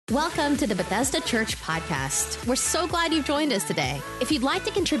Welcome to the Bethesda Church Podcast. We're so glad you've joined us today. If you'd like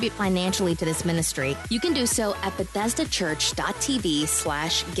to contribute financially to this ministry, you can do so at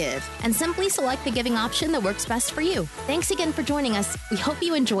BethesdaChurch.tv/give and simply select the giving option that works best for you. Thanks again for joining us. We hope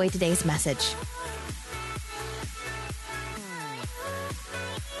you enjoy today's message.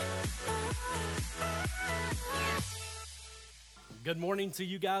 Good morning to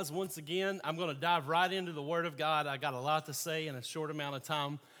you guys once again. I'm going to dive right into the Word of God. I got a lot to say in a short amount of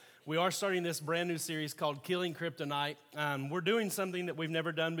time. We are starting this brand new series called Killing Kryptonite. We're doing something that we've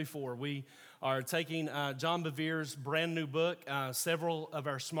never done before. We are taking John Bevere's brand new book. Several of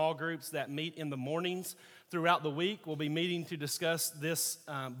our small groups that meet in the mornings throughout the week will be meeting to discuss this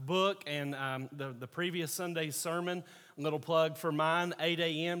book and the previous Sunday's sermon. A little plug for mine, 8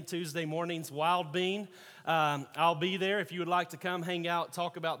 a.m. Tuesday mornings, Wild Bean. I'll be there. If you would like to come hang out,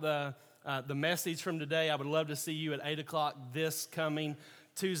 talk about the message from today, I would love to see you at 8 o'clock this coming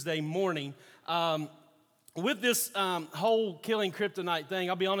Tuesday morning. With this whole Killing Kryptonite thing,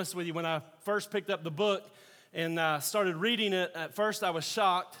 I'll be honest with you, when I first picked up the book and started reading it, at first I was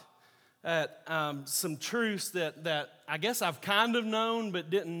shocked at some truths that I guess I've kind of known, but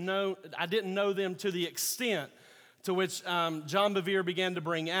I didn't know them to the extent to which John Bevere began to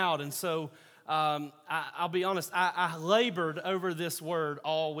bring out. And so I'll be honest, I labored over this word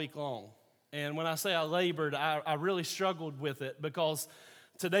all week long. And when I say I labored, I really struggled with it because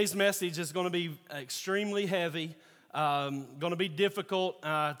today's message is going to be extremely heavy, going to be difficult.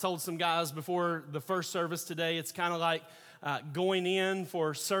 I told some guys before the first service today, it's kind of like going in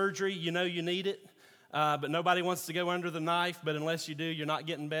for surgery. You know you need it, but nobody wants to go under the knife, but unless you do, you're not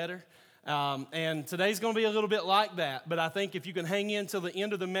getting better. And today's going to be a little bit like that, but I think if you can hang in till the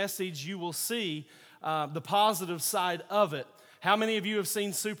end of the message, you will see the positive side of it. How many of you have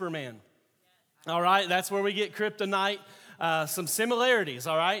seen Superman? All right, that's where we get Kryptonite. Some similarities,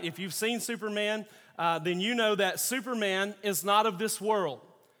 all right? If you've seen Superman, then you know that Superman is not of this world.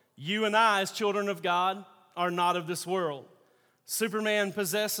 You and I, as children of God, are not of this world. Superman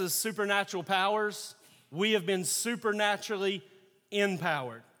possesses supernatural powers. We have been supernaturally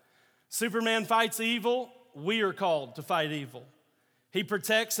empowered. Superman fights evil. We are called to fight evil. He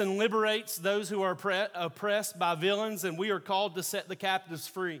protects and liberates those who are oppressed by villains, and we are called to set the captives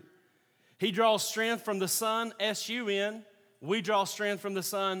free. He draws strength from the sun, S-U-N. We draw strength from the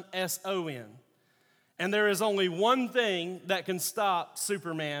sun, S-O-N. And there is only one thing that can stop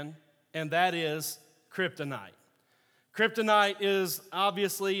Superman, and that is Kryptonite. Kryptonite is,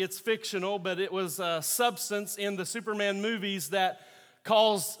 obviously, it's fictional, but it was a substance in the Superman movies that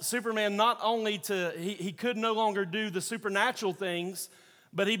caused Superman not only to, he could no longer do the supernatural things,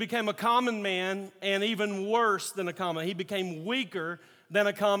 but he became a common man, and even worse than a common. He became weaker than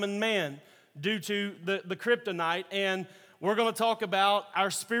a common man due to the kryptonite. And we're going to talk about our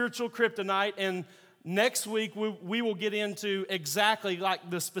spiritual kryptonite, and next week we will get into exactly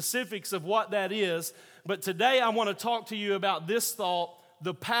like the specifics of what that is. But today I want to talk to you about this thought,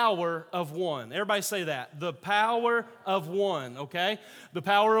 the power of one. Everybody say that. The power of one, okay? The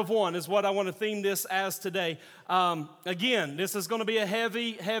power of one is what I want to theme this as today. Again, this is going to be a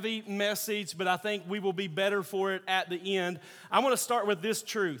heavy, heavy message, but I think we will be better for it at the end. I want to start with this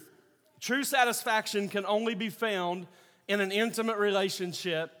truth. True satisfaction can only be found in an intimate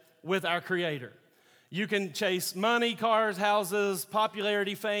relationship with our Creator. You can chase money, cars, houses,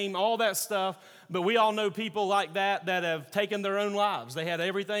 popularity, fame, all that stuff, but we all know people like that have taken their own lives. They had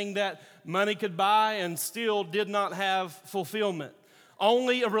everything that money could buy and still did not have fulfillment.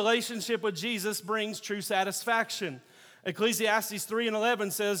 Only a relationship with Jesus brings true satisfaction. Ecclesiastes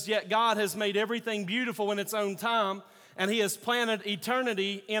 3:11 says, "Yet God has made everything beautiful in its own time, and He has planted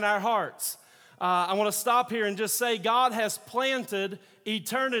eternity in our hearts." I want to stop here and just say God has planted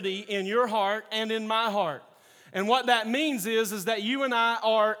eternity in your heart and in my heart. And what that means is that you and I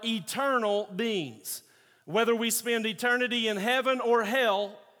are eternal beings. Whether we spend eternity in heaven or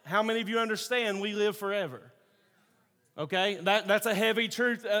hell, how many of you understand we live forever? Okay, that's a heavy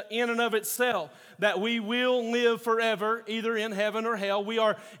truth in and of itself, that we will live forever, either in heaven or hell. We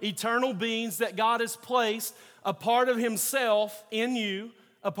are eternal beings that God has placed a part of Himself in you,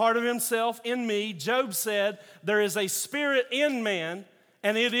 a part of Himself in me. Job said, there is a spirit in man,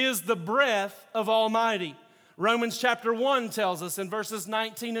 and it is the breath of Almighty. Romans chapter 1 tells us in verses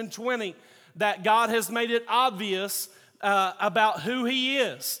 19 and 20 that God has made it obvious about who He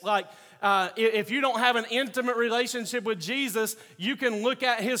is. Like, if you don't have an intimate relationship with Jesus, you can look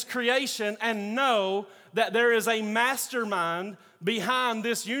at His creation and know that there is a mastermind behind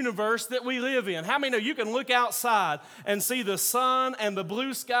this universe that we live in? How many know you can look outside and see the sun and the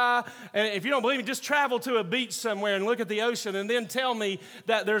blue sky? And if you don't believe me, just travel to a beach somewhere and look at the ocean and then tell me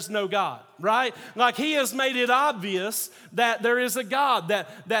that there's no God, right? Like he has made it obvious that there is a God,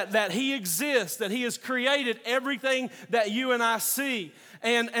 that he exists, that he has created everything that you and I see.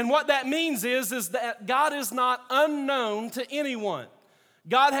 And what that means is that God is not unknown to anyone.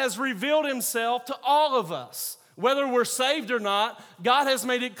 God has revealed himself to all of us. Whether we're saved or not, God has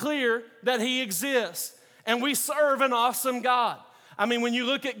made it clear that he exists. And we serve an awesome God. I mean, when you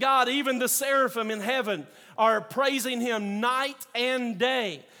look at God, even the seraphim in heaven are praising him night and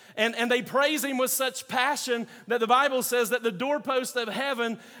day. And they praise him with such passion that the Bible says that the doorposts of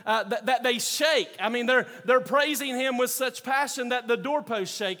heaven, that they shake. I mean, they're praising him with such passion that the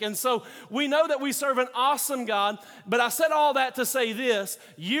doorposts shake. And so we know that we serve an awesome God. But I said all that to say this: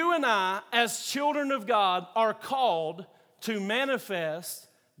 you and I, as children of God, are called to manifest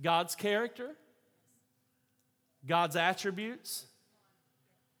God's character, God's attributes.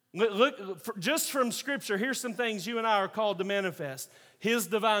 Look, just from Scripture, here's some things you and I are called to manifest. His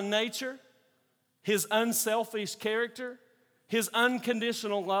divine nature, his unselfish character, his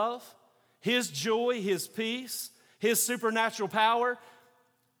unconditional love, his joy, his peace, his supernatural power,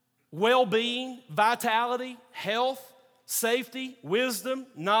 well-being, vitality, health, safety, wisdom,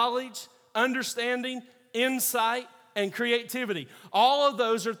 knowledge, understanding, insight, and creativity. All of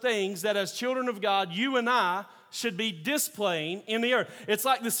those are things that as children of God, you and I should be displaying in the earth. It's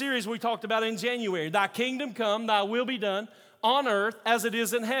like the series we talked about in January. Thy kingdom come, thy will be done on earth as it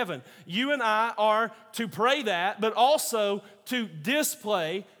is in heaven. You and I are to pray that, but also to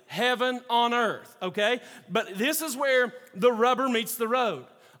display heaven on earth, okay? But this is where the rubber meets the road.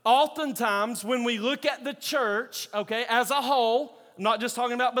 Oftentimes, when we look at the church, okay, as a whole, I'm not just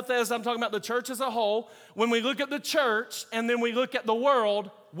talking about Bethesda, I'm talking about the church as a whole. When we look at the church and then we look at the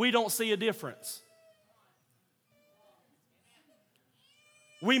world, we don't see a difference.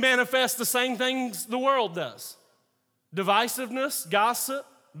 We manifest the same things the world does. Divisiveness, gossip,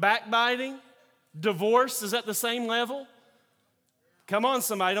 backbiting, divorce is at the same level. Come on,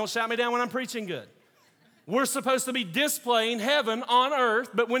 somebody, don't shout me down when I'm preaching good. We're supposed to be displaying heaven on earth,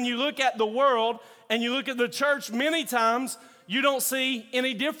 but when you look at the world and you look at the church, many times you don't see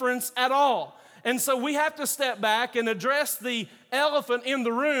any difference at all. And so we have to step back and address the elephant in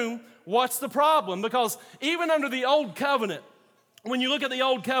the room. What's the problem? Because even under the old covenant, when you look at the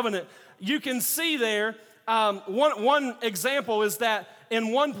old covenant, you can see there, one example is that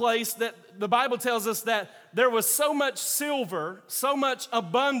in one place that the Bible tells us that there was so much silver, so much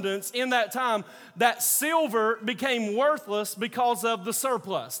abundance in that time, that silver became worthless because of the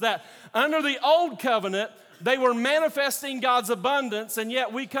surplus. That under the old covenant, they were manifesting God's abundance, and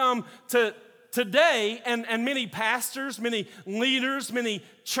yet we come to today, and many pastors, many leaders, many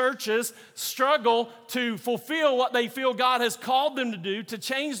churches struggle to fulfill what they feel God has called them to do, to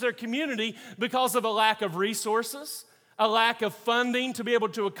change their community because of a lack of resources, a lack of funding to be able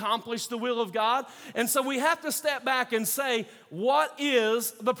to accomplish the will of God. And so we have to step back and say, what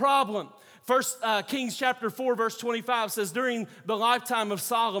is the problem? First Kings chapter 4, verse 25 says, during the lifetime of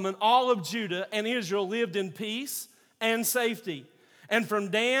Solomon, all of Judah and Israel lived in peace and safety. And from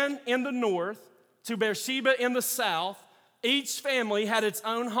Dan in the north to Beersheba in the south, each family had its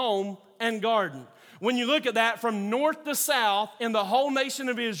own home and garden. When you look at that, from north to south in the whole nation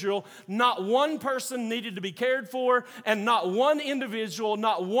of Israel, not one person needed to be cared for, and not one individual,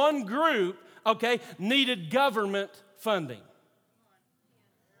 not one group, okay, needed government funding.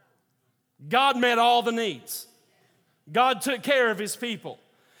 God met all the needs. God took care of his people.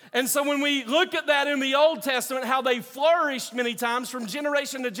 And so when we look at that in the Old Testament, how they flourished many times from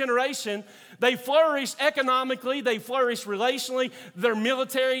generation to generation, they flourished economically, they flourished relationally, their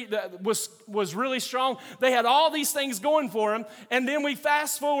military was really strong. They had all these things going for them. And then we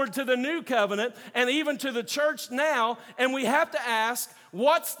fast forward to the new covenant and even to the church now, and we have to ask,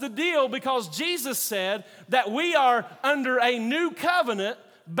 what's the deal? Because Jesus said that we are under a new covenant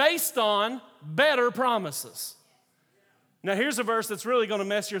based on better promises. Now, here's a verse that's really going to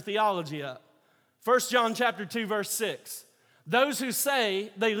mess your theology up. 1 John chapter 2, verse 6. Those who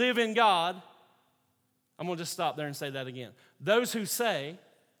say they live in God, I'm going to just stop there and say that again. Those who say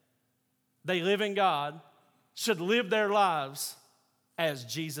they live in God should live their lives as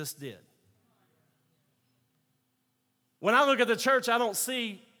Jesus did. When I look at the church, I don't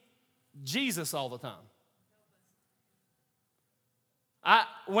see Jesus all the time.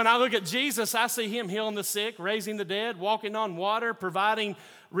 When I look at Jesus, I see him healing the sick, raising the dead, walking on water, providing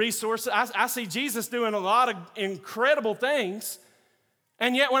resources. I see Jesus doing a lot of incredible things.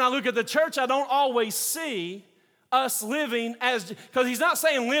 And yet when I look at the church, I don't always see us living as, because he's not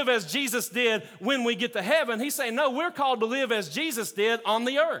saying live as Jesus did when we get to heaven. He's saying, no, we're called to live as Jesus did on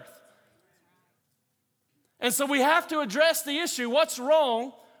the earth. And so we have to address the issue. What's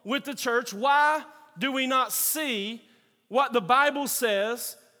wrong with the church? Why do we not see what the Bible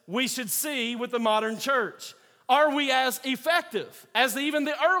says we should see with the modern church? Are we as effective as even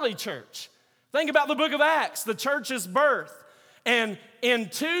the early church? Think about the book of Acts, the church's birth. And in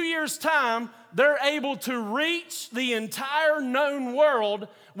 2 years' time, they're able to reach the entire known world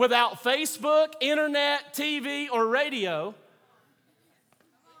without Facebook, internet, TV, or radio.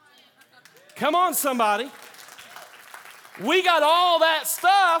 Come on, somebody. We got all that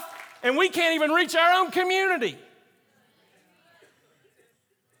stuff, and we can't even reach our own community.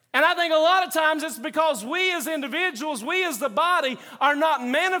 And I think a lot of times it's because we as individuals, we as the body, are not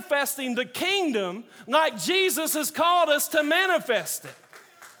manifesting the kingdom like Jesus has called us to manifest it.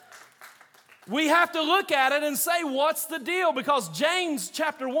 We have to look at it and say, what's the deal? Because James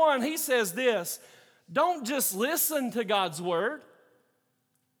chapter 1, he says this, don't just listen to God's word.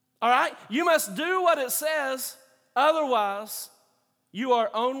 All right? You must do what it says, otherwise you are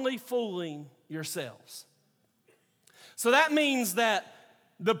only fooling yourselves. So that means that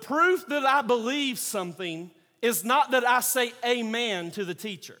the proof that I believe something is not that I say amen to the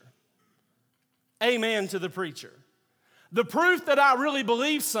teacher, amen to the preacher. The proof that I really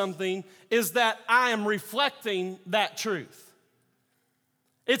believe something is that I am reflecting that truth.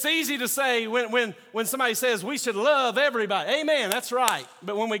 It's easy to say when somebody says we should love everybody, amen, that's right.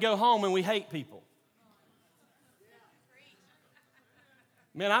 But when we go home and we hate people.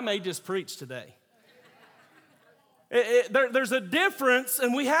 Man, I may just preach today. There's a difference,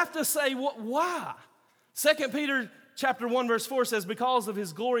 and we have to say, why? 2 Peter chapter 1, verse 4 says, because of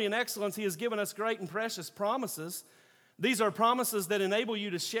his glory and excellence, he has given us great and precious promises. These are promises that enable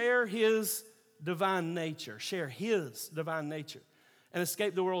you to share his divine nature, and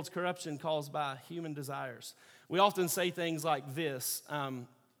escape the world's corruption caused by human desires. We often say things like this,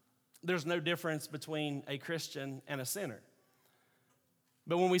 there's no difference between a Christian and a sinner.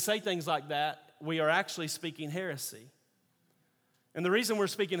 But when we say things like that, we are actually speaking heresy. And the reason we're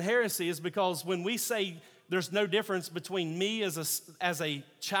speaking heresy is because when we say there's no difference between me as a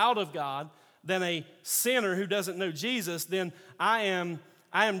child of God than a sinner who doesn't know Jesus, then I am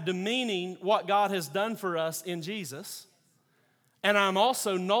demeaning what God has done for us in Jesus, and I'm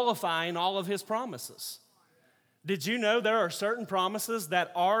also nullifying all of his promises. Did you know there are certain promises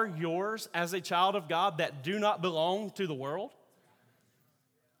that are yours as a child of God that do not belong to the world?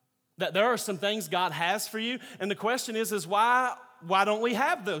 That there are some things God has for you, and the question is why don't we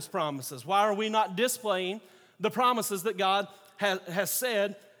have those promises? Why are we not displaying the promises that God has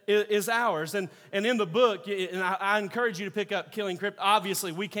said is ours? And in the book, and I encourage you to pick up Killing Kryptonite.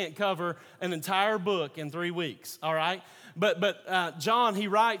 Obviously, we can't cover an entire book in 3 weeks, all right? But John, he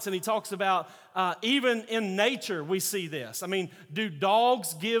writes and he talks about even in nature we see this. I mean, do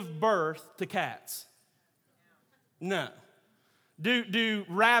dogs give birth to cats? No. Do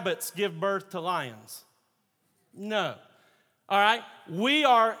rabbits give birth to lions? No. All right? We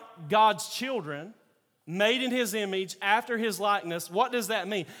are God's children, made in his image, after his likeness. What does that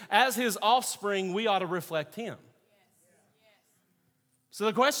mean? As his offspring, we ought to reflect him. So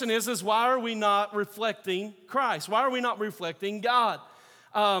the question is why are we not reflecting Christ? Why are we not reflecting God?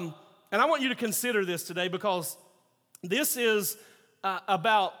 And I want you to consider this today, because this is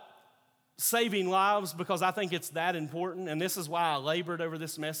about saving lives, because I think it's that important, and this is why I labored over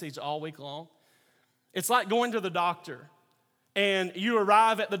this message all week long. It's like going to the doctor, and you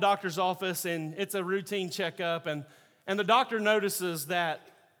arrive at the doctor's office, and it's a routine checkup, and the doctor notices that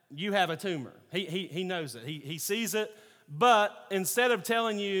you have a tumor. He knows it. He sees it, but instead of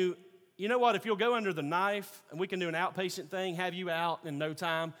telling you, you know what, if you'll go under the knife, and we can do an outpatient thing, have you out in no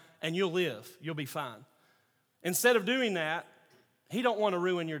time, and you'll live, you'll be fine. Instead of doing that, he don't want to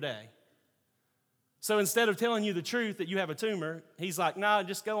ruin your day. So instead of telling you the truth that you have a tumor, he's like, nah,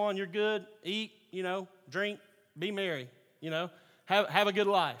 just go on, you're good, eat, drink, be merry, have a good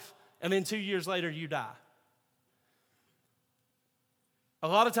life. And then 2 years later, you die. A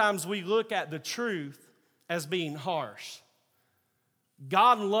lot of times we look at the truth as being harsh.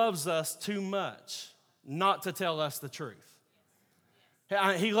 God loves us too much not to tell us the truth.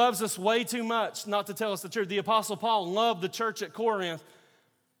 He loves us way too much not to tell us the truth. The Apostle Paul loved the church at Corinth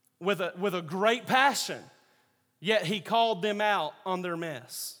with a great passion, yet he called them out on their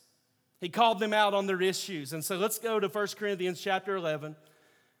mess. He called them out on their issues. And so let's go to 1 Corinthians chapter 11,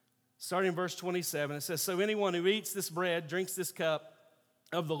 starting in verse 27. It says, so anyone who eats this bread, drinks this cup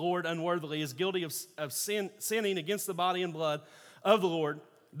of the Lord unworthily is guilty of sinning against the body and blood of the Lord.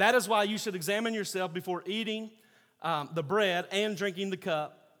 That is why you should examine yourself before eating the bread and drinking the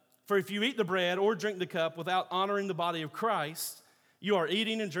cup. For if you eat the bread or drink the cup without honoring the body of Christ, you are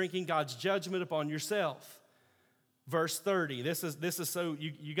eating and drinking God's judgment upon yourself. Verse 30. This is so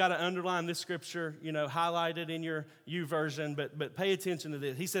you got to underline this scripture, highlight it in your YouVersion, but pay attention to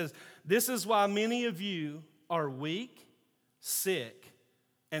this. He says, "This is why many of you are weak, sick,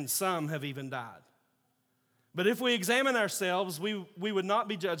 and some have even died. But if we examine ourselves, we would not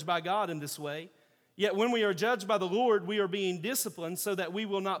be judged by God in this way. Yet when we are judged by the Lord, we are being disciplined so that we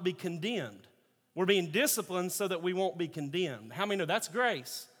will not be condemned." We're being disciplined so that we won't be condemned. How many know that's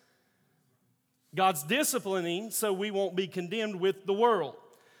grace? God's disciplining so we won't be condemned with the world.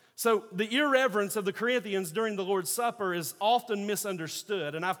 So the irreverence of the Corinthians during the Lord's Supper is often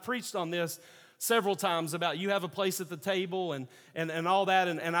misunderstood. And I've preached on this several times about you have a place at the table and all that.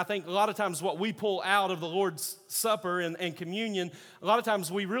 And I think a lot of times what we pull out of the Lord's Supper and communion, a lot of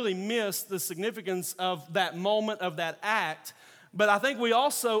times we really miss the significance of that moment, of that act. But I think we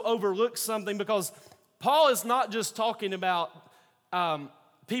also overlook something because Paul is not just talking about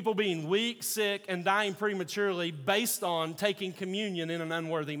people being weak, sick, and dying prematurely based on taking communion in an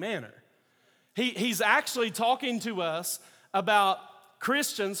unworthy manner. He's actually talking to us about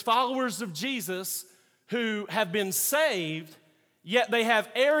Christians, followers of Jesus, who have been saved, yet they have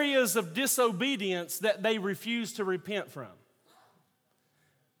areas of disobedience that they refuse to repent from.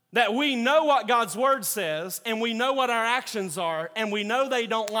 That we know what God's word says, and we know what our actions are, and we know they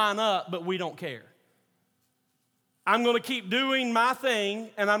don't line up, but we don't care. I'm going to keep doing my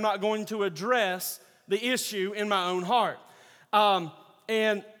thing, and I'm not going to address the issue in my own heart.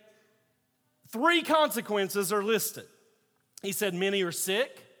 And 3 consequences are listed. He said, many are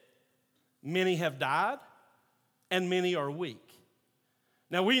sick, many have died, and many are weak.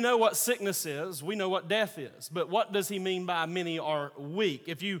 Now, we know what sickness is. We know what death is. But what does he mean by many are weak?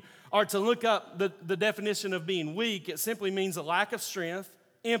 If you are to look up the definition of being weak, it simply means a lack of strength,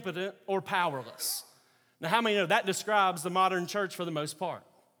 impotent, or powerless. Now, how many know that describes the modern church for the most part?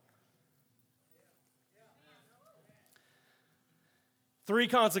 3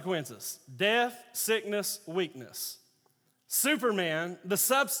 consequences: death, sickness, weakness. Superman, the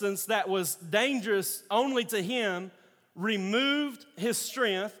substance that was dangerous only to him, removed his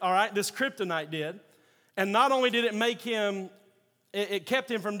strength, all right, this kryptonite did, and not only did it make him, it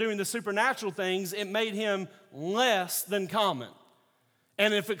kept him from doing the supernatural things, it made him less than common.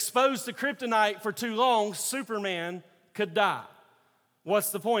 And if exposed to kryptonite for too long, Superman could die.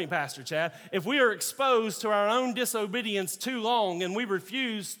 What's the point, Pastor Chad? If we are exposed to our own disobedience too long and we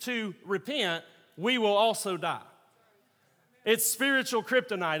refuse to repent, we will also die. It's spiritual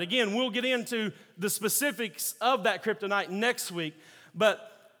kryptonite. Again, we'll get into the specifics of that kryptonite next week. But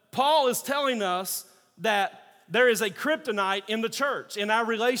Paul is telling us that there is a kryptonite in the church, in our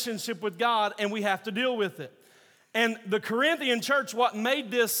relationship with God, and we have to deal with it. And the Corinthian church, what made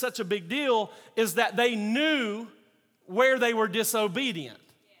this such a big deal is that they knew where they were disobedient.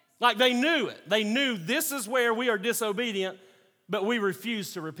 Like they knew it. They knew this is where we are disobedient, but we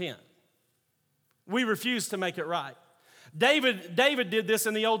refuse to repent. We refuse to make it right. David did this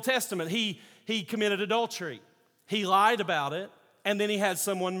in the Old Testament. He committed adultery. He lied about it, and then he had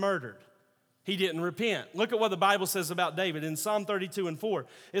someone murdered. He didn't repent. Look at what the Bible says about David in Psalm 32:4.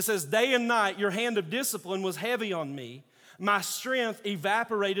 It says, "Day and night your hand of discipline was heavy on me. My strength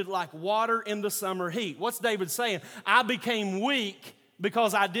evaporated like water in the summer heat." What's David saying? I became weak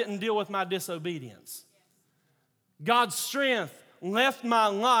because I didn't deal with my disobedience. God's strength left my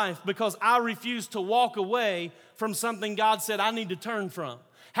life because I refused to walk away from something God said I need to turn from.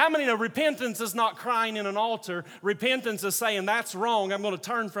 How many know repentance is not crying in an altar? Repentance is saying, that's wrong, I'm going to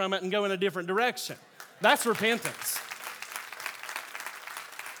turn from it and go in a different direction. That's repentance.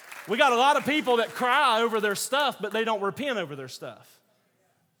 We got a lot of people that cry over their stuff, but they don't repent over their stuff.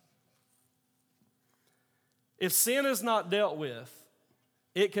 If sin is not dealt with,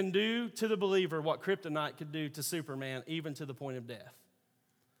 it can do to the believer what kryptonite could do to Superman, even to the point of death.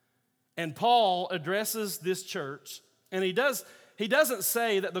 And Paul addresses this church, and he doesn't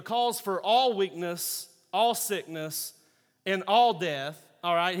say that the cause for all weakness, all sickness, and all death,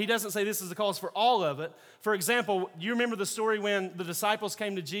 all right? He doesn't say this is the cause for all of it. For example, you remember the story when the disciples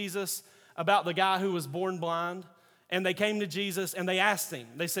came to Jesus about the guy who was born blind? And they came to Jesus and they asked him,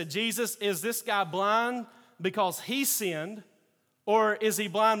 they said, Jesus, is this guy blind because he sinned, or is he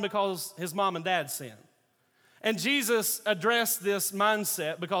blind because his mom and dad sinned? And Jesus addressed this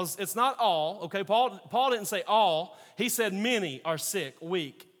mindset because it's not all, okay? Paul didn't say all. He said many are sick,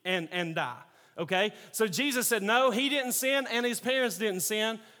 weak, and die, okay? So Jesus said, no, he didn't sin and his parents didn't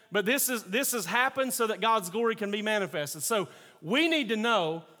sin, but this has happened so that God's glory can be manifested. So we need to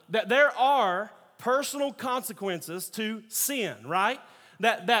know that there are personal consequences to sin, right?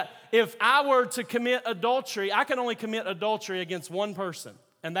 That if I were to commit adultery, I can only commit adultery against one person,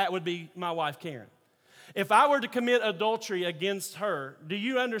 and that would be my wife, Karen. If I were to commit adultery against her, do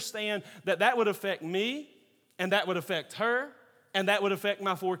you understand that that would affect me, and that would affect her, and that would affect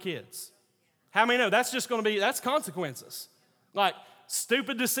my 4 kids? How many know that's just going to be, that's consequences? Like,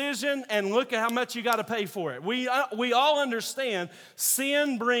 stupid decision, and look at how much you got to pay for it. We all understand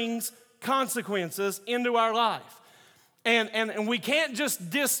sin brings consequences into our life. And we can't just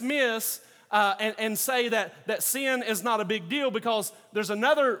dismiss and say that sin is not a big deal, because there's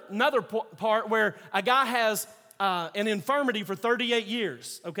another part where a guy has an infirmity for 38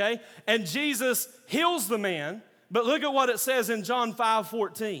 years, okay? And Jesus heals the man, but look at what it says in John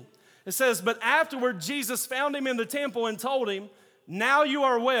 5:14. It says, but afterward Jesus found him in the temple and told him, now you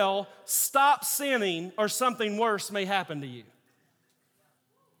are well, stop sinning or something worse may happen to you.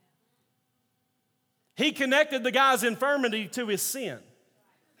 He connected the guy's infirmity to his sin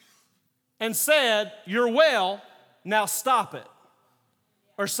and said, you're well, now stop it,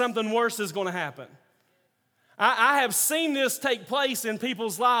 or something worse is going to happen. I have seen this take place in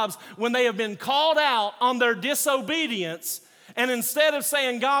people's lives when they have been called out on their disobedience, and instead of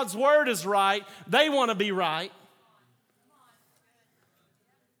saying God's word is right, they want to be right.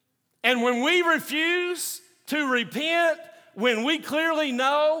 And when we refuse to repent, when we clearly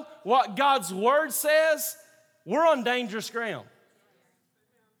know what God's word says, we're on dangerous ground.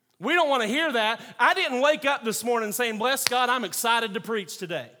 We don't want to hear that. I didn't wake up this morning saying, bless God, I'm excited to preach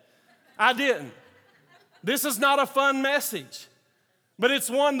today. I didn't. This is not a fun message, but it's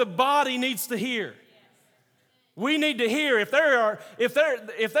one the body needs to hear. We need to hear if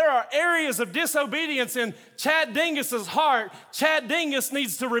there are areas of disobedience in Chad Dingus's heart, Chad Dingus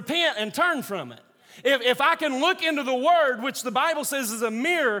needs to repent and turn from it. If I can look into the Word, which the Bible says is a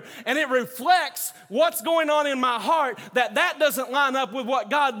mirror, and it reflects what's going on in my heart, that doesn't line up with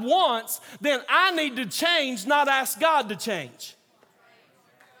what God wants, then I need to change, not ask God to change.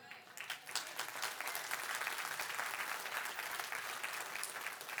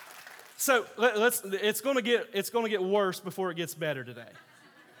 So it's going to get worse before it gets better today.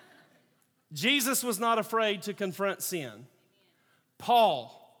 Jesus was not afraid to confront sin.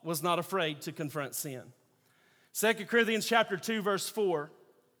 Paul was not afraid to confront sin. 2 Corinthians chapter 2, verse 4,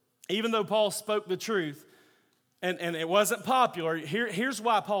 even though Paul spoke the truth, and it wasn't popular, here's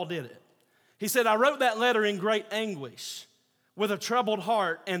why Paul did it. He said, I wrote that letter in great anguish, with a troubled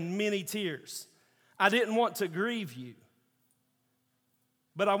heart and many tears. I didn't want to grieve you,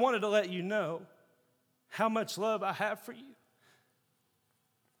 but I wanted to let you know how much love I have for you.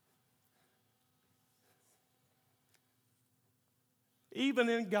 Even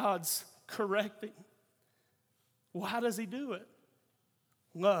in God's correcting, why does he do it?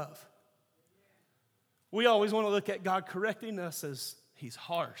 Love. We always want to look at God correcting us as he's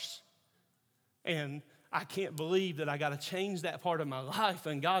harsh. And I can't believe that I got to change that part of my life.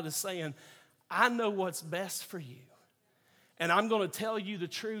 And God is saying, I know what's best for you. And I'm going to tell you the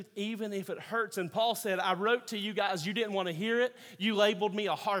truth even if it hurts. And Paul said, I wrote to you guys, you didn't want to hear it. You labeled me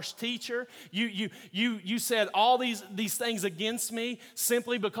a harsh teacher. You said all these things against me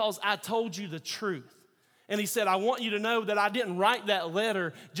simply because I told you the truth. And he said, I want you to know that I didn't write that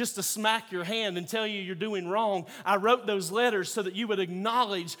letter just to smack your hand and tell you you're doing wrong. I wrote those letters so that you would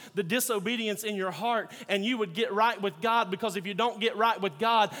acknowledge the disobedience in your heart and you would get right with God, because if you don't get right with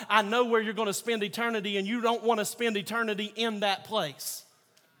God, I know where you're going to spend eternity, and you don't want to spend eternity in that place.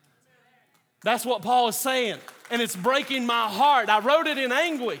 That's what Paul is saying, and it's breaking my heart. I wrote it in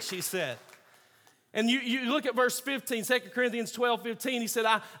anguish, he said. And you look at verse 15, 2 Corinthians 12:15. He said,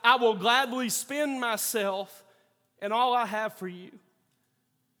 I will gladly spend myself and all I have for you,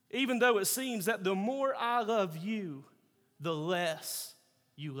 even though it seems that the more I love you, the less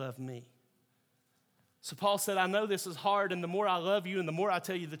you love me. So Paul said, I know this is hard, and the more I love you and the more I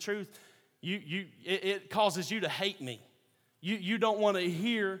tell you the truth, it causes you to hate me. You don't want to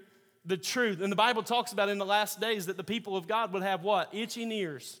hear the truth. And the Bible talks about in the last days that the people of God would have what? Itching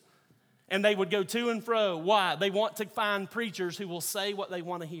ears. And they would go to and fro. Why? They want to find preachers who will say what they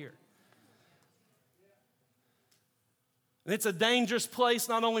want to hear. And it's a dangerous place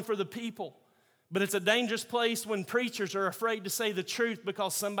not only for the people, but it's a dangerous place when preachers are afraid to say the truth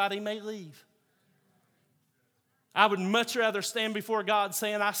because somebody may leave. I would much rather stand before God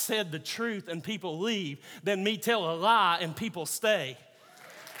saying I said the truth and people leave than me tell a lie and people stay.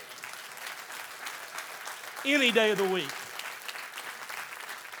 Any day of the week.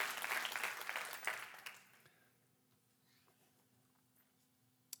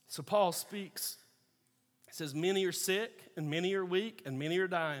 So Paul speaks It says, many are sick, and many are weak, and many are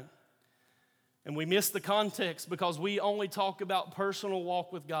dying. And we miss the context because we only talk about personal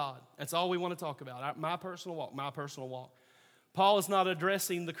walk with God. That's all we want to talk about, my personal walk, my personal walk. Paul is not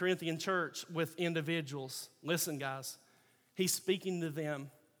addressing the Corinthian church with individuals. Listen, guys, he's speaking to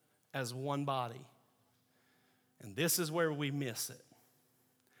them as one body. And this is where we miss it.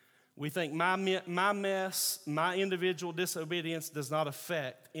 We think my mess, my individual disobedience does not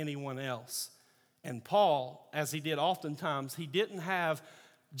affect anyone else. And Paul, as he did oftentimes, he didn't have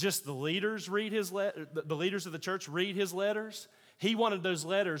just the leaders read the leaders of the church read his letters. He wanted those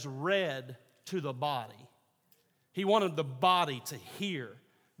letters read to the body. He wanted the body to hear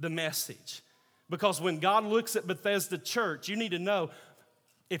the message. Because when God looks at Bethesda Church, you need to know,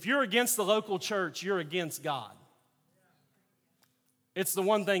 if you're against the local church, you're against God. It's the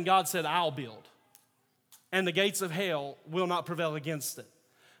one thing God said, I'll build. And the gates of hell will not prevail against it.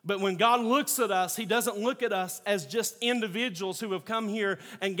 But when God looks at us, he doesn't look at us as just individuals who have come here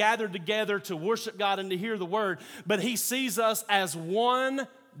and gathered together to worship God and to hear the word, but he sees us as one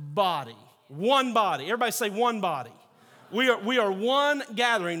body. One body. Everybody say one body. We are one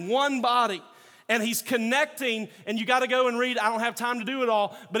gathering, one body. And he's connecting, and you got to go and read. I don't have time to do it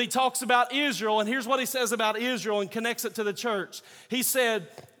all, but he talks about Israel, and here's what he says about Israel and connects it to the church. He said,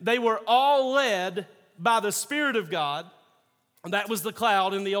 they were all led by the Spirit of God. That was the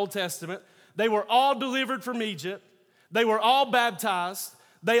cloud in the Old Testament. They were all delivered from Egypt. They were all baptized.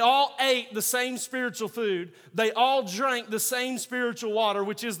 They all ate the same spiritual food. They all drank the same spiritual water,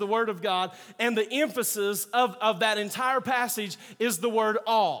 which is the Word of God. And the emphasis of that entire passage is the word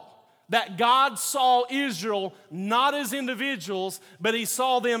all. That God saw Israel not as individuals, but he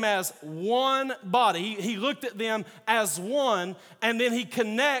saw them as one body. He looked at them as one, and then he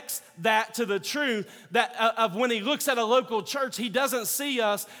connects that to the truth that of when he looks at a local church, he doesn't see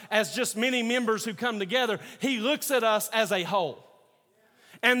us as just many members who come together. He looks at us as a whole.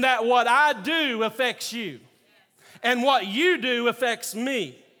 And that what I do affects you. And what you do affects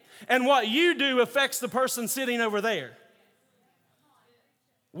me. And what you do affects the person sitting over there.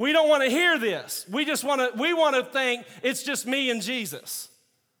 We don't want to hear this. We want to think it's just me and Jesus.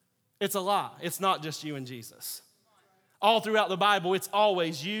 It's a lie. It's not just you and Jesus. All throughout the Bible, it's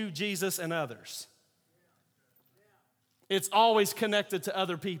always you, Jesus, and others. It's always connected to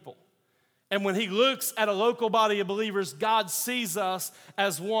other people. And when he looks at a local body of believers, God sees us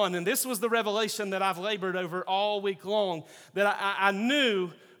as one. And this was the revelation that I've labored over all week long, that I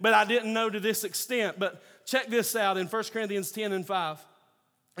knew, but I didn't know to this extent. But check this out in 1 Corinthians 10 and 5.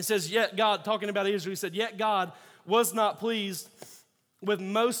 It says, yet God, talking about Israel, he said, yet God was not pleased with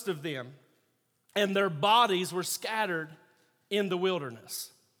most of them, and their bodies were scattered in the wilderness.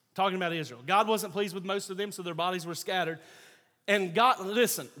 Talking about Israel. God wasn't pleased with most of them, so their bodies were scattered. And God,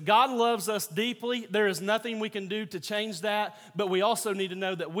 listen, God loves us deeply. There is nothing we can do to change that, but we also need to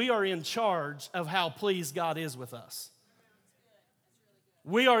know that we are in charge of how pleased God is with us.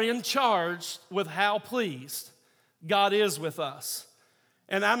 We are in charge with how pleased God is with us.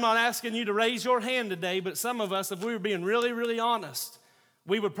 And I'm not asking you to raise your hand today, but some of us, if we were being really, really honest,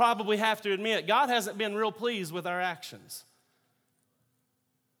 we would probably have to admit God hasn't been real pleased with our actions.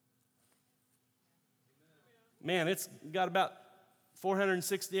 Man, it's got about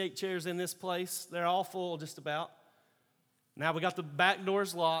 468 chairs in this place. They're all full just about. Now we got the back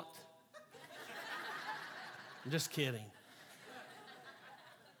doors locked. I'm just kidding.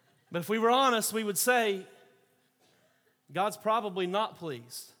 But if we were honest, we would say, God's probably not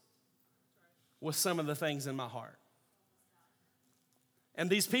pleased with some of the things in my heart. And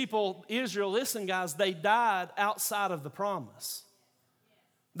these people, Israel, listen guys, they died outside of the promise.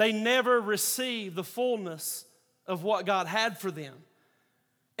 They never received the fullness of what God had for them.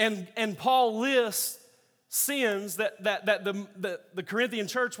 And Paul lists sins that the Corinthian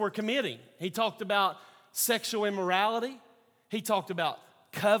church were committing. He talked about sexual immorality. He talked about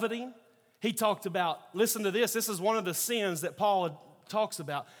coveting. He talked about, listen to this is one of the sins that Paul talks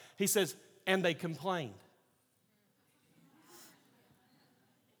about. He says, and they complained.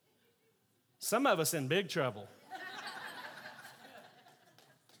 Some of us in big trouble.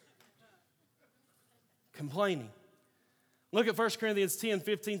 Complaining. Look at 1 Corinthians 10,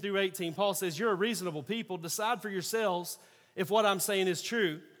 15 through 18. Paul says, you're a reasonable people. Decide for yourselves if what I'm saying is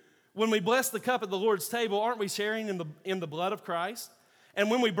true. When we bless the cup at the Lord's table, aren't we sharing in the blood of Christ? And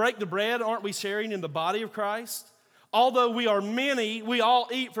when we break the bread, aren't we sharing in the body of Christ? Although we are many, we all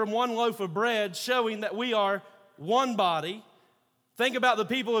eat from one loaf of bread, showing that we are one body. Think about the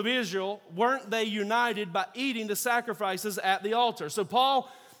people of Israel. Weren't they united by eating the sacrifices at the altar? So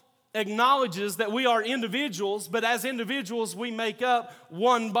Paul acknowledges that we are individuals, but as individuals, we make up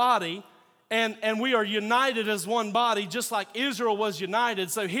one body. and we are united as one body, just like Israel was united.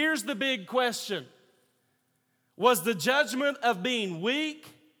 So here's the big question. Was the judgment of being weak,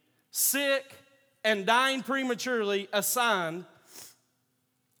 sick, and dying prematurely assigned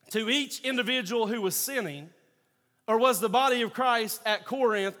to each individual who was sinning, or was the body of Christ at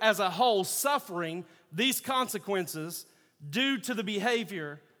Corinth as a whole suffering these consequences due to the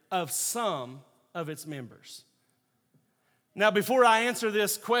behavior of some of its members? Now, before I answer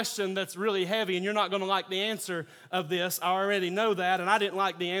this question that's really heavy, and you're not going to like the answer of this, I already know that, and I didn't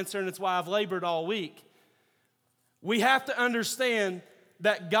like the answer, and it's why I've labored all week. We have to understand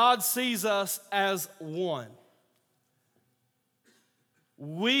that God sees us as one.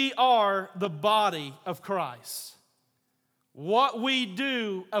 We are the body of Christ. What we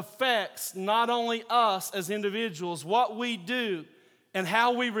do affects not only us as individuals, what we do and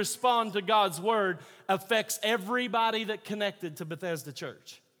how we respond to God's word affects everybody that connected to Bethesda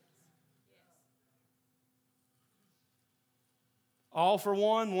Church. All for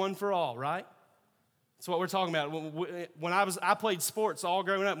one, one for all, right? That's what we're talking about. When I played sports all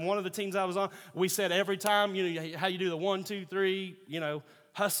growing up, and one of the teams I was on, we said every time, how you do the 1, 2, 3,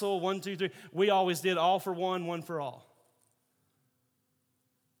 hustle, 1, 2, 3. We always did all for one, one for all.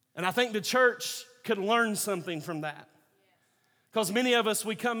 And I think the church could learn something from that. Because many of us,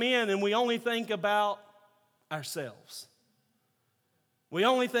 we come in and we only think about ourselves. We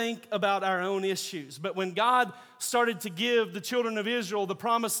only think about our own issues. But when God started to give the children of Israel the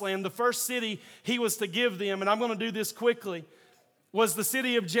promised land, the first city he was to give them, and I'm going to do this quickly, was the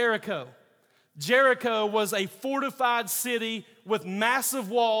city of Jericho. Jericho was a fortified city with massive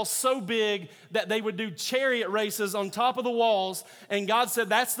walls so big that they would do chariot races on top of the walls. And God said,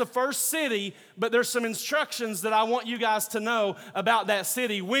 that's the first city, but there's some instructions that I want you guys to know about that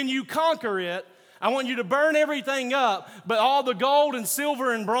city. When you conquer it, I want you to burn everything up, but all the gold and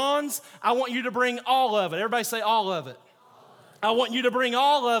silver and bronze, I want you to bring all of it. Everybody say all of it. I want you to bring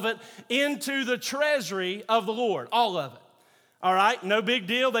all of it into the treasury of the Lord, all of it. All right, no big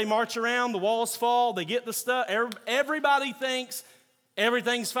deal. They march around, the walls fall, they get the stuff. Everybody thinks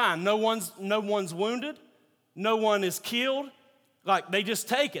everything's fine. No one's wounded. No one is killed. Like, they just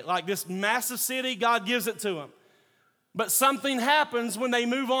take it. Like this massive city, God gives it to them. But something happens when they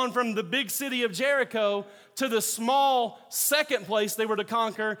move on from the big city of Jericho to the small second place they were to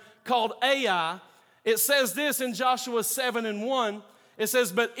conquer called Ai. It says this in Joshua 7:1. It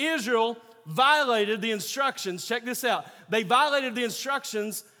says, but Israel violated the instructions. Check this out. They violated the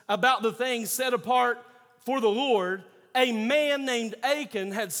instructions about the things set apart for the Lord. A man named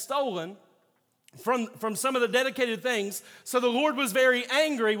Achan had stolen from some of the dedicated things. So the Lord was very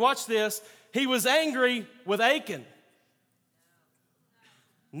angry. Watch this. He was angry with Achan.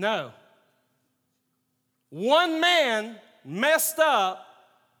 No. One man messed up,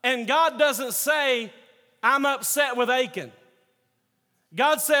 and God doesn't say, I'm upset with Achan.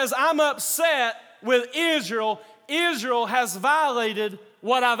 God says, I'm upset with Israel. Israel has violated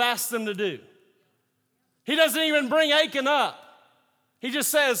what I've asked them to do. He doesn't even bring Achan up. He just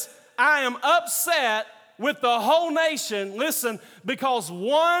says, I am upset with the whole nation, listen, because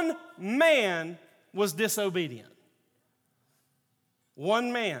one man was disobedient.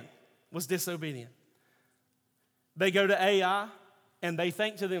 One man was disobedient. They go to Ai, and they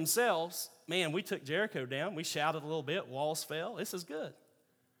think to themselves, man, we took Jericho down. We shouted a little bit. Walls fell. This is good.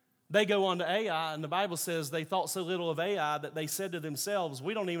 They go on to Ai, and the Bible says they thought so little of Ai that they said to themselves,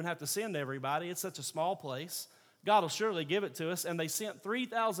 we don't even have to send everybody. It's such a small place. God will surely give it to us. And they sent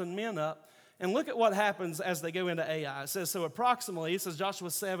 3,000 men up. And look at what happens as they go into Ai. It says, so approximately, it says Joshua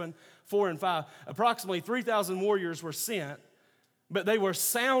 7:4-5, approximately 3,000 warriors were sent, but they were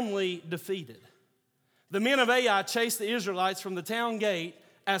soundly defeated. The men of Ai chased the Israelites from the town gate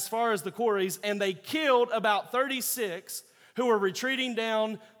as far as the quarries, and they killed about 36 who were retreating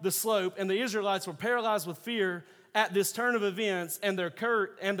down the slope, and the Israelites were paralyzed with fear at this turn of events, and their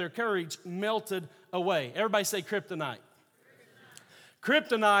courage melted away. Everybody say kryptonite.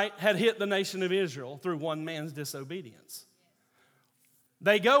 Kryptonite had hit the nation of Israel through one man's disobedience.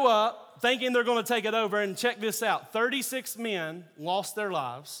 They go up thinking they're going to take it over, and check this out. 36 men lost their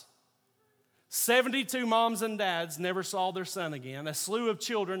lives. 72 moms and dads never saw their son again. A slew of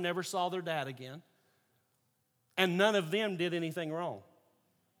children never saw their dad again. And none of them did anything wrong.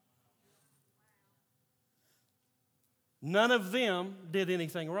 None of them did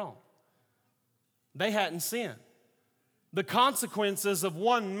anything wrong. They hadn't sinned. The consequences of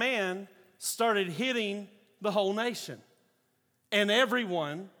one man started hitting the whole nation. And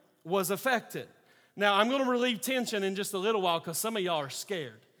everyone was affected. Now, I'm going to relieve tension in just a little while because some of y'all are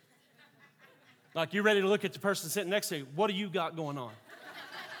scared. Like you're ready to look at the person sitting next to you. What do you got going on?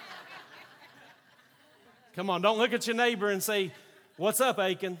 Come on, don't look at your neighbor and say, what's up,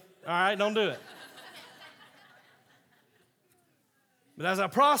 Achan? All right, don't do it. But as I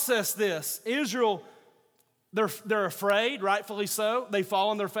process this, Israel, they're afraid, rightfully so. They fall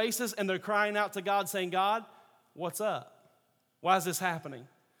on their faces and they're crying out to God saying, God, what's up? Why is this happening?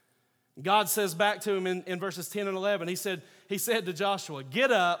 God says back to him in verses 10 and 11, he said to Joshua,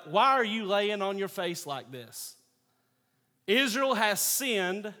 get up, why are you laying on your face like this? Israel has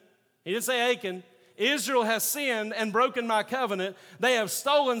sinned. He didn't say Achan. Israel has sinned and broken my covenant. They have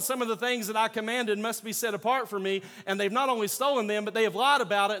stolen some of the things that I commanded must be set apart for me, and they've not only stolen them, but they have lied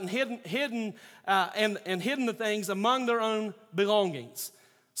about it and hidden the things among their own belongings.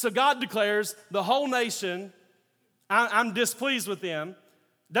 So God declares the whole nation, I'm displeased with them.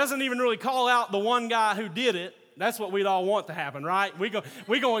 Doesn't even really call out the one guy who did it. That's what we'd all want to happen, right? We're going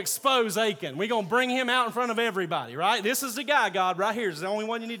to expose Achan. We're going to bring him out in front of everybody, right? This is the guy, God, right here. Is the only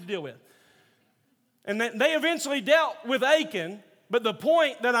one you need to deal with. And they eventually dealt with Achan, but the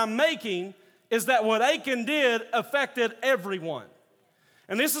point that I'm making is that what Achan did affected everyone.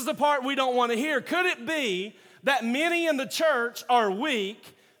 And this is the part we don't want to hear. Could it be that many in the church are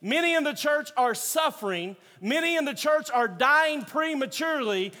weak, many in the church are suffering, many in the church are dying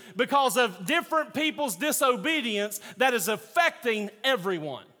prematurely because of different people's disobedience that is affecting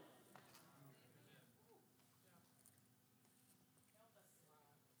everyone?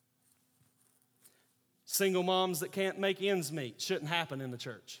 Single moms that can't make ends meet shouldn't happen in the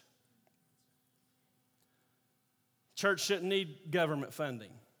church. Church shouldn't need government funding.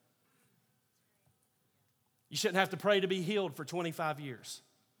 You shouldn't have to pray to be healed for 25 years.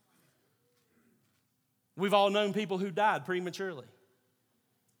 We've all known people who died prematurely.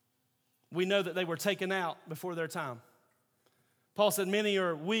 We know that they were taken out before their time. Paul said many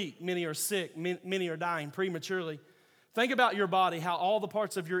are weak, many are sick, many are dying prematurely. Think about your body, how all the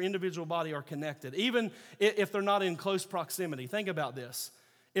parts of your individual body are connected, even if they're not in close proximity. Think about this.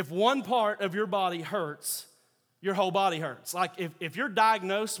 If one part of your body hurts, your whole body hurts. Like if you're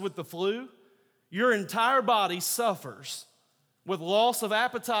diagnosed with the flu, your entire body suffers with loss of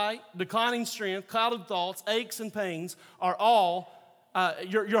appetite, declining strength, clouded thoughts, aches and pains are all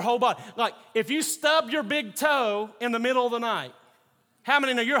your whole body. Like if you stub your big toe in the middle of the night, how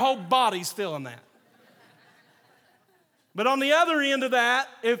many know your whole body's feeling that? But on the other end of that,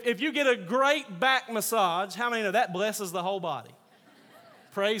 if you get a great back massage, how many know that blesses the whole body?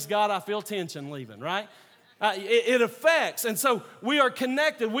 Praise God, I feel tension leaving, right? It affects. And so we are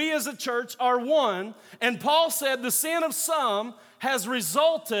connected. We as a church are one. And Paul said the sin of some has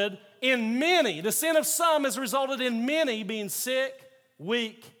resulted in many. The sin of some has resulted in many being sick,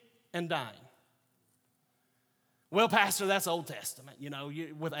 weak, and dying. Well, Pastor, that's Old Testament,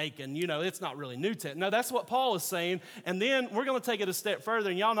 with Achan. It's not really New Testament. No, that's what Paul is saying. And then we're going to take it a step further,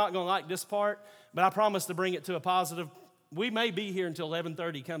 and y'all not going to like this part, but I promise to bring it to a positive. We may be here until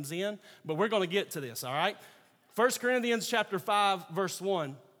 11:30 comes in, but we're going to get to this, all right? 1 Corinthians chapter 5, verse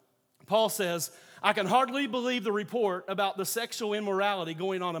 1, Paul says, I can hardly believe the report about the sexual immorality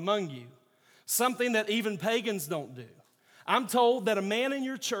going on among you, something that even pagans don't do. I'm told that a man in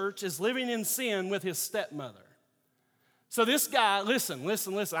your church is living in sin with his stepmother. So this guy, listen.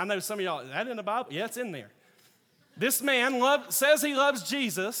 I know some of y'all, is that in the Bible? Yeah, it's in there. This man says he loves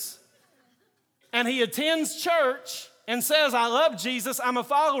Jesus, and he attends church and says, I love Jesus, I'm a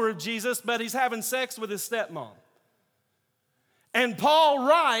follower of Jesus, but he's having sex with his stepmom. And Paul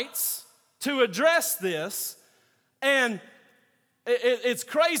writes to address this, and it's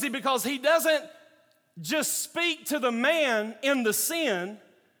crazy because he doesn't just speak to the man in the sin.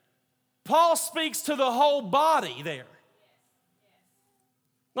 Paul speaks to the whole body there.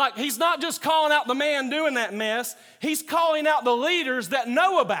 Like, he's not just calling out the man doing that mess, he's calling out the leaders that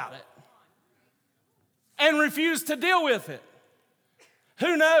know about it and refuse to deal with it.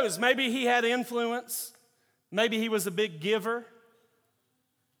 Who knows? Maybe he had influence. Maybe he was a big giver.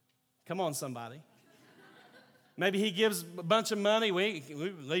 Come on, somebody. Maybe he gives a bunch of money. We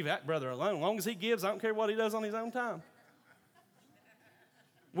leave that brother alone. As long as he gives, I don't care what he does on his own time.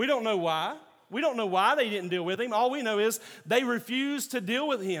 We don't know why. We don't know why they didn't deal with him. All we know is they refused to deal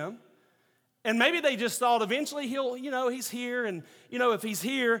with him. And maybe they just thought eventually he's here. And, if he's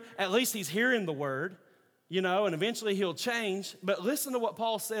here, at least he's hearing the word, and eventually he'll change. But listen to what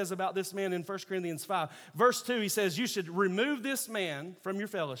Paul says about this man in 1 Corinthians 5. Verse 2, he says, you should remove this man from your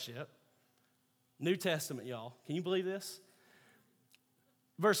fellowship. New Testament, y'all. Can you believe this?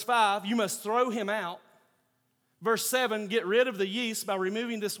 Verse 5, you must throw him out. Verse 7, get rid of the yeast by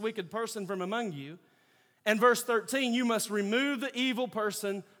removing this wicked person from among you. And verse 13, you must remove the evil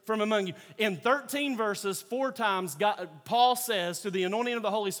person from among you. In 13 verses, 4 times, Paul says to the anointing of the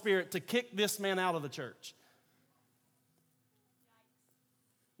Holy Spirit to kick this man out of the church.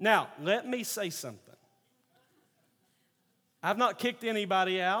 Now, let me say something. I've not kicked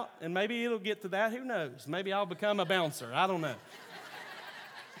anybody out, and maybe it'll get to that. Who knows? Maybe I'll become a bouncer. I don't know.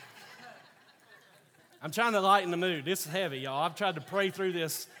 I'm trying to lighten the mood. This is heavy, y'all. I've tried to pray through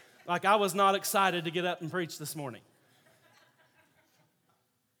this like I was not excited to get up and preach this morning.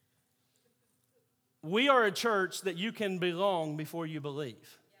 We are a church that you can belong before you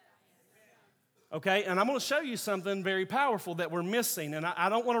believe. Okay, and I'm going to show you something very powerful that we're missing, and I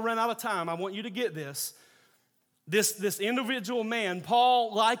don't want to run out of time. I want you to get this. This individual man,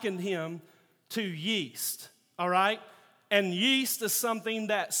 Paul likened him to yeast, all right? And yeast is something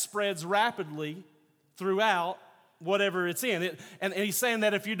that spreads rapidly throughout whatever it's in. And he's saying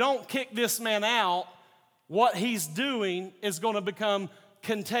that if you don't kick this man out, what he's doing is going to become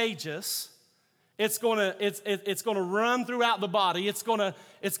contagious. It's going to run throughout the body. There's going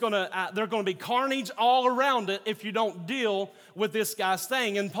to be carnage all around it if you don't deal with this guy's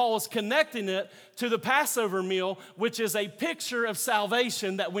thing. And Paul is connecting it to the Passover meal, which is a picture of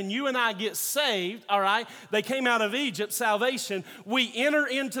salvation, that when you and I get saved, all right, they came out of Egypt, salvation, we enter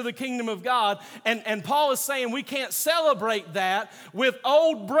into the kingdom of God. And Paul is saying we can't celebrate that with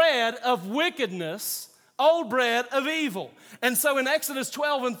old bread of wickedness, old bread of evil. And so in Exodus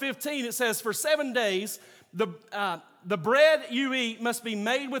 12 and 15, it says, for 7 days, the bread you eat must be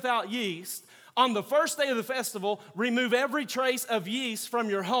made without yeast. On the first day of the festival, remove every trace of yeast from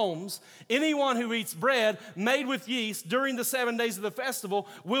your homes. Anyone who eats bread made with yeast during the 7 days of the festival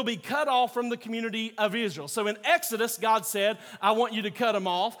will be cut off from the community of Israel. So in Exodus, God said, I want you to cut them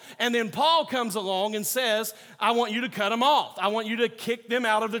off. And then Paul comes along and says, I want you to cut them off. I want you to kick them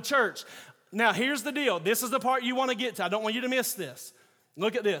out of the church. Now, here's the deal. This is the part you want to get to. I don't want you to miss this.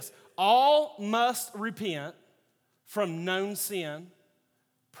 Look at this. All must repent from known sin,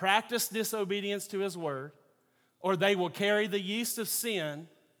 practice disobedience to his word, or they will carry the yeast of sin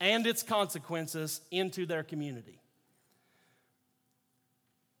and its consequences into their community.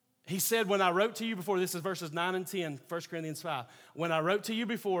 He said, when I wrote to you before, this is verses 9 and 10, 1 Corinthians 5. When I wrote to you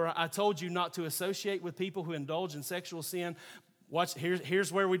before, I told you not to associate with people who indulge in sexual sin. Watch,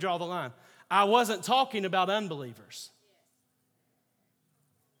 here's where we draw the line. I wasn't talking about unbelievers.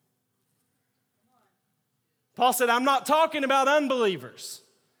 Paul said, I'm not talking about unbelievers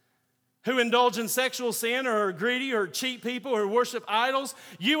who indulge in sexual sin or are greedy or cheat people or worship idols.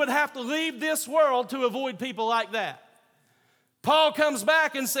 You would have to leave this world to avoid people like that. Paul comes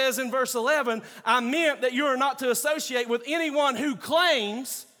back and says in verse 11, I meant that you are not to associate with anyone who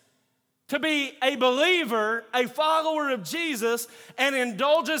claims to be a believer, a follower of Jesus, and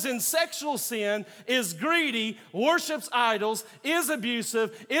indulges in sexual sin, is greedy, worships idols, is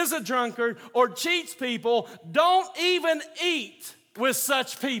abusive, is a drunkard, or cheats people. Don't even eat with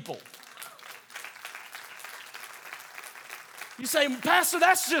such people. You say, Pastor,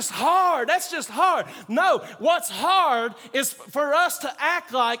 that's just hard. That's just hard. No, what's hard is for us to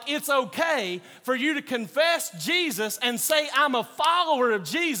act like it's okay for you to confess Jesus and say, I'm a follower of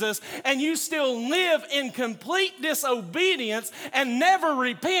Jesus, and you still live in complete disobedience and never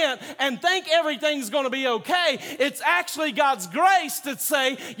repent and think everything's going to be okay. It's actually God's grace to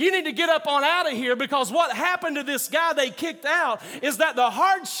say, you need to get up on out of here, because what happened to this guy they kicked out is that the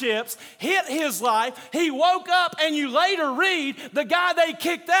hardships hit his life. He woke up, and you later read, the guy they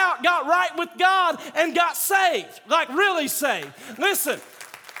kicked out got right with God and got saved, like really saved. Listen,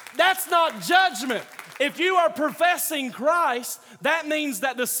 that's not judgment. If you are professing Christ, that means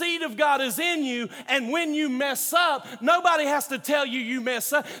that the seed of God is in you, and when you mess up, nobody has to tell you you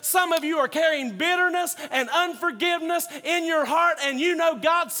mess up. Some of you are carrying bitterness and unforgiveness in your heart, and you know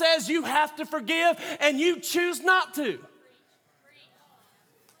God says you have to forgive, and you choose not to.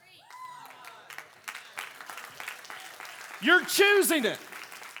 You're choosing it.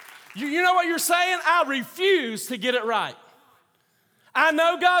 You know what you're saying? I refuse to get it right. I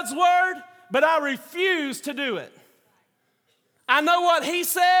know God's word, but I refuse to do it. I know what he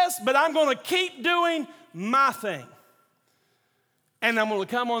says, but I'm going to keep doing my thing. And I'm going to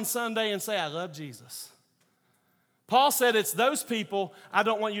come on Sunday and say, I love Jesus. Paul said it's those people I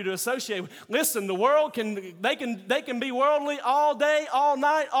don't want you to associate with. Listen, the world can be worldly all day, all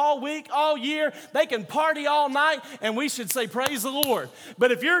night, all week, all year. They can party all night, and we should say praise the Lord.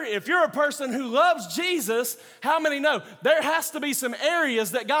 But if you're a person who loves Jesus, how many know there has to be some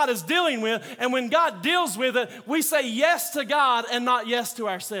areas that God is dealing with, and when God deals with it, we say yes to God and not yes to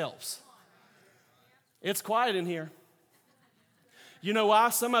ourselves. It's quiet in here. You know why?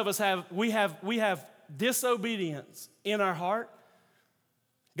 Some of us have disobedience in our heart.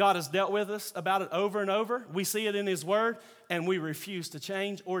 God has dealt with us about it over and over. We see it in his word, and we refuse to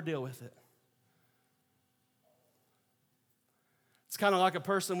change or deal with it. It's kind of like a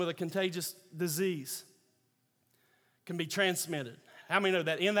person with a contagious disease. Can be transmitted. How many know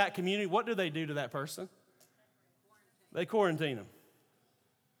that in that community, what do they do to that person? They quarantine them.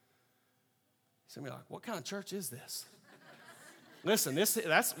 Some of you are like, what kind of church is this? Listen,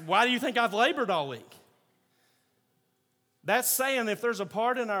 that's why do you think I've labored all week? That's saying if there's a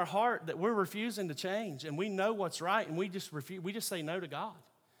part in our heart that we're refusing to change and we know what's right and we just say no to God.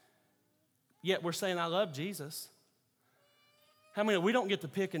 Yet we're saying I love Jesus. How many? We don't get to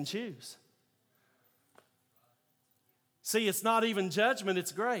pick and choose. See, it's not even judgment,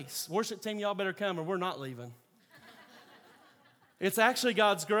 it's grace. Worship team, y'all better come or we're not leaving. It's actually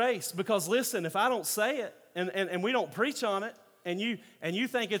God's grace because listen, if I don't say it and we don't preach on it and you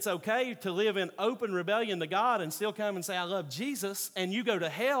think it's okay to live in open rebellion to God and still come and say I love Jesus and you go to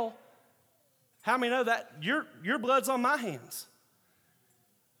hell, how many know that your blood's on my hands?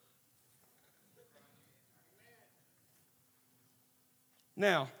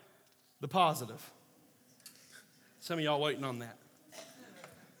 Now, the positive. Some of y'all waiting on that.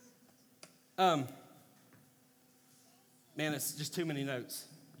 Man, it's just too many notes.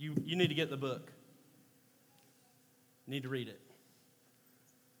 You need to get the book. You need to read it.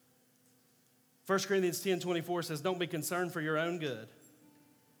 1 Corinthians 10:24 says, don't be concerned for your own good,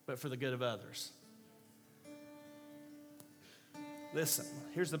 but for the good of others. Listen,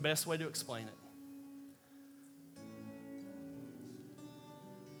 here's the best way to explain it.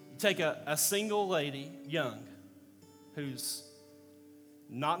 You take a single lady, young, who's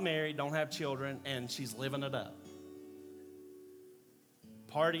not married, don't have children, and she's living it up.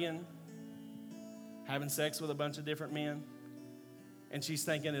 Partying, having sex with a bunch of different men, and she's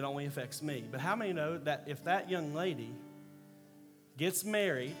thinking it only affects me. But how many know that if that young lady gets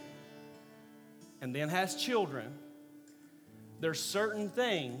married and then has children, there's certain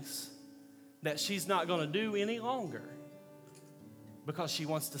things that she's not going to do any longer because she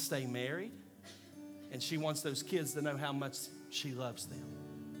wants to stay married and she wants those kids to know how much she loves them.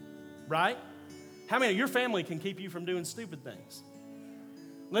 Right? How many of your family can keep you from doing stupid things?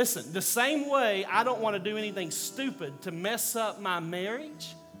 Listen, the same way I don't want to do anything stupid to mess up my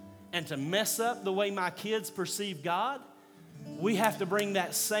marriage and to mess up the way my kids perceive God, we have to bring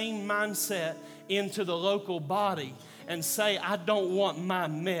that same mindset into the local body and say, I don't want my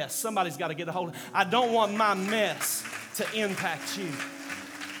mess. Somebody's got to get a hold of it. I don't want my mess to impact you.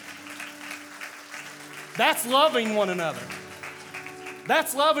 That's loving one another.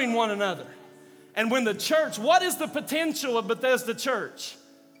 That's loving one another. And when the church, what is the potential of Bethesda Church?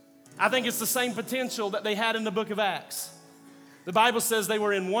 I think it's the same potential that they had in the book of Acts. The Bible says they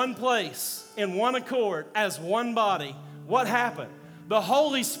were in one place, in one accord, as one body. What happened? The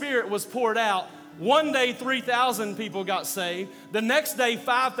Holy Spirit was poured out. One day, 3,000 people got saved. The next day,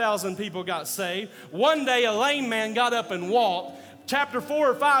 5,000 people got saved. One day, a lame man got up and walked. Chapter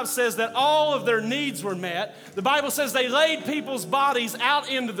 4 or 5 says that all of their needs were met. The Bible says they laid people's bodies out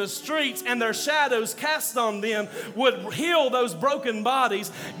into the streets and their shadows cast on them would heal those broken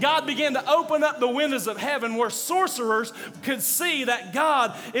bodies. God began to open up the windows of heaven where sorcerers could see that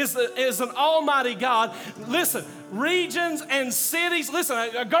God is an almighty God. Listen, regions and cities. Listen,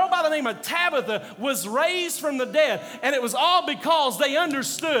 a girl by the name of Tabitha was raised from the dead, and it was all because they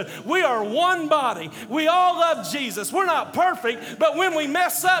understood we are one body. We all love Jesus. We're not perfect, but when we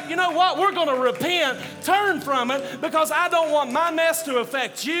mess up, you know what? We're going to repent, turn from it, because I don't want my mess to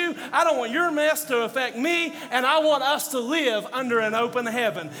affect you. I don't want your mess to affect me, and I want us to live under an open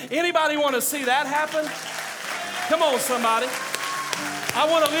heaven. Anybody want to see that happen? Come on, somebody. I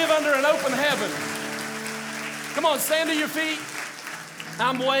want to live under an open heaven. Come on, stand to your feet.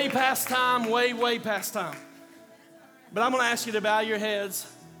 I'm way past time, way past time. But I'm going to ask you to bow your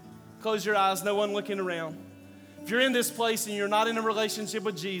heads, close your eyes, no one looking around. If you're in this place and you're not in a relationship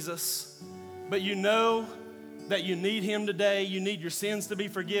with Jesus, but you know that you need Him today, you need your sins to be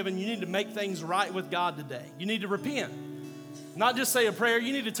forgiven, you need to make things right with God today. You need to repent. Not just say a prayer,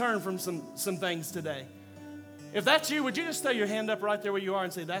 you need to turn from some things today. If that's you, would you just throw your hand up right there where you are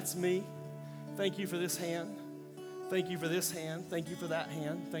and say, that's me. Thank you for this hand. Thank you for this hand. Thank you for that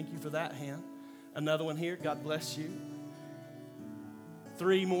hand. Thank you for that hand. Another one here. God bless you.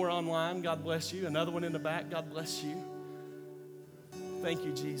 3 more online. God bless you. Another one in the back. God bless you. Thank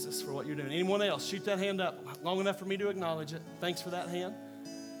you, Jesus, for what you're doing. Anyone else? Shoot that hand up long enough for me to acknowledge it. Thanks for that hand.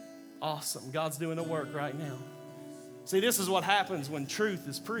 Awesome. God's doing a work right now. See, this is what happens when truth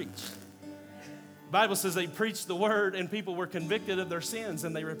is preached. The Bible says they preached the word and people were convicted of their sins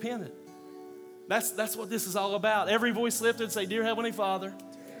and they repented. That's what this is all about. Every voice lifted, say, Dear Heavenly Father,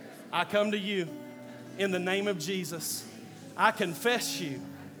 I come to you in the name of Jesus. I confess you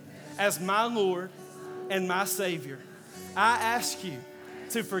as my Lord and my Savior. I ask you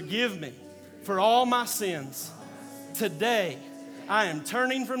to forgive me for all my sins. Today, I am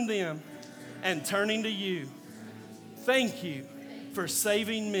turning from them and turning to you. Thank you for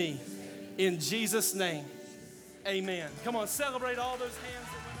saving me. In Jesus' name, amen. Come on, celebrate all those hands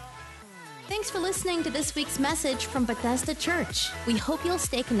that went up. Thanks for listening to this week's message from Bethesda Church. We hope you'll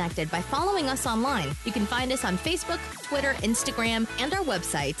stay connected by following us online. You can find us on Facebook, Twitter, Instagram, and our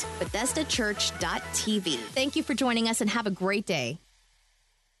website, BethesdaChurch.tv. Thank you for joining us and have a great day.